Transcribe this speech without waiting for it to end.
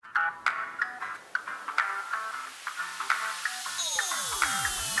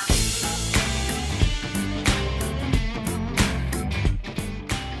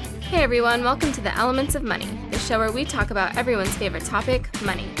Hey everyone, welcome to the Elements of Money, the show where we talk about everyone's favorite topic,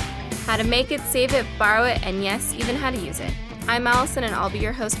 money. How to make it, save it, borrow it, and yes, even how to use it. I'm Allison and I'll be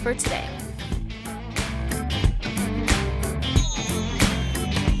your host for today.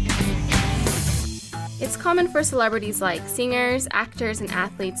 It's common for celebrities like singers, actors, and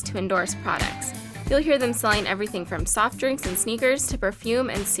athletes to endorse products. You'll hear them selling everything from soft drinks and sneakers to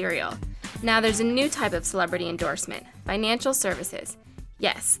perfume and cereal. Now there's a new type of celebrity endorsement, financial services.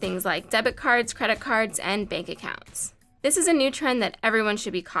 Yes, things like debit cards, credit cards, and bank accounts. This is a new trend that everyone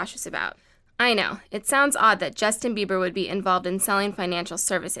should be cautious about. I know, it sounds odd that Justin Bieber would be involved in selling financial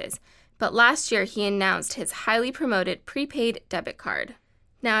services, but last year he announced his highly promoted prepaid debit card.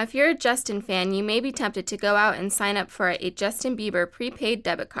 Now, if you're a Justin fan, you may be tempted to go out and sign up for a Justin Bieber prepaid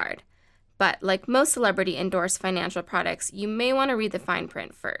debit card. But like most celebrity-endorsed financial products, you may want to read the fine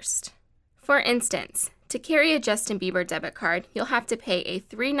print first. For instance, to carry a Justin Bieber debit card, you'll have to pay a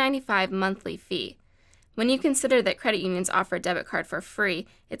 $3.95 monthly fee. When you consider that credit unions offer a debit card for free,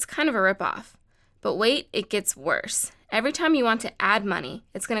 it's kind of a ripoff. But wait, it gets worse. Every time you want to add money,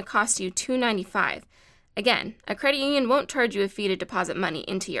 it's going to cost you $2.95. Again, a credit union won't charge you a fee to deposit money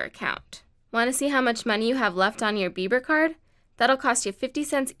into your account. Want to see how much money you have left on your Bieber card? That'll cost you 50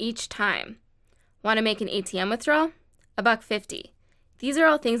 cents each time. Want to make an ATM withdrawal? $1.50. These are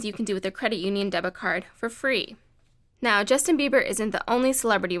all things you can do with a credit union debit card for free. Now, Justin Bieber isn't the only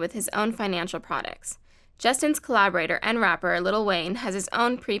celebrity with his own financial products. Justin's collaborator and rapper Lil Wayne has his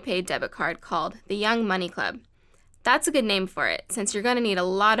own prepaid debit card called the Young Money Club. That's a good name for it, since you're going to need a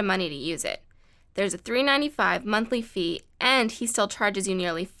lot of money to use it. There's a $3.95 monthly fee, and he still charges you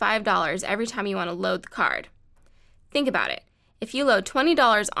nearly $5 every time you want to load the card. Think about it. If you load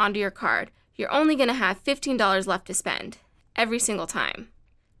 $20 onto your card, you're only going to have $15 left to spend, every single time.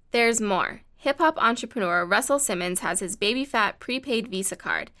 There's more. Hip-hop entrepreneur Russell Simmons has his baby fat prepaid Visa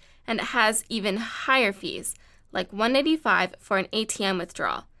card, and it has even higher fees, like $1.85 for an ATM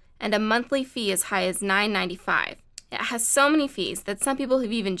withdrawal, and a monthly fee as high as $9.95. It has so many fees that some people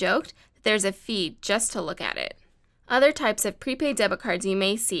have even joked that there's a fee just to look at it. Other types of prepaid debit cards you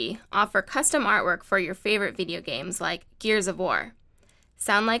may see offer custom artwork for your favorite video games like Gears of War.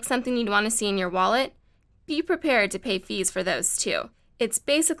 Sound like something you'd want to see in your wallet? Be prepared to pay fees for those too. It's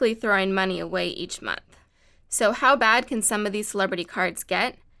basically throwing money away each month. So how bad can some of these celebrity cards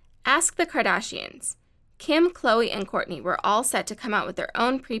get? Ask the Kardashians. Kim, Khloe, and Kourtney were all set to come out with their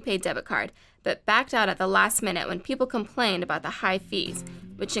own prepaid debit card, but backed out at the last minute when people complained about the high fees,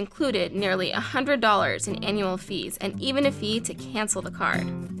 which included nearly $100 in annual fees and even a fee to cancel the card.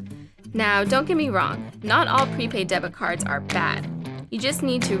 Now, don't get me wrong, not all prepaid debit cards are bad. You just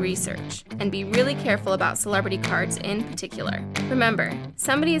need to research and be really careful about celebrity cards in particular. Remember,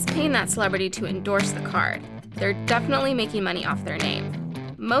 somebody is paying that celebrity to endorse the card. They're definitely making money off their name.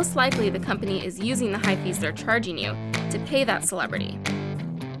 Most likely, the company is using the high fees they're charging you to pay that celebrity.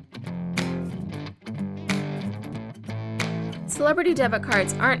 Celebrity debit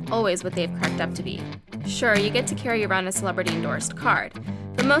cards aren't always what they've cracked up to be. Sure, you get to carry around a celebrity-endorsed card,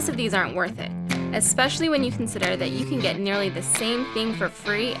 but most of these aren't worth it, especially when you consider that you can get nearly the same thing for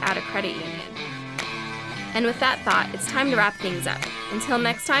free at a credit union. And with that thought, it's time to wrap things up. Until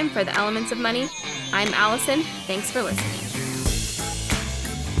next time, for the Elements of Money, I'm Allison. Thanks for listening.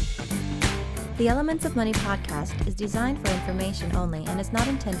 The Elements of Money podcast is designed for information only and is not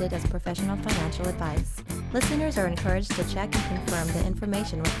intended as professional financial advice. Listeners are encouraged to check and confirm the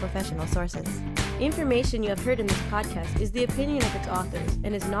information with professional sources. Information you have heard in this podcast is the opinion of its authors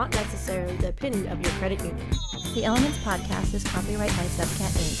and is not necessarily the opinion of your credit union. The Elements podcast is copyright by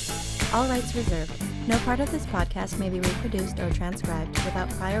Subcat Inc. All rights reserved. No part of this podcast may be reproduced or transcribed without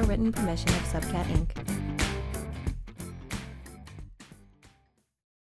prior written permission of Subcat Inc.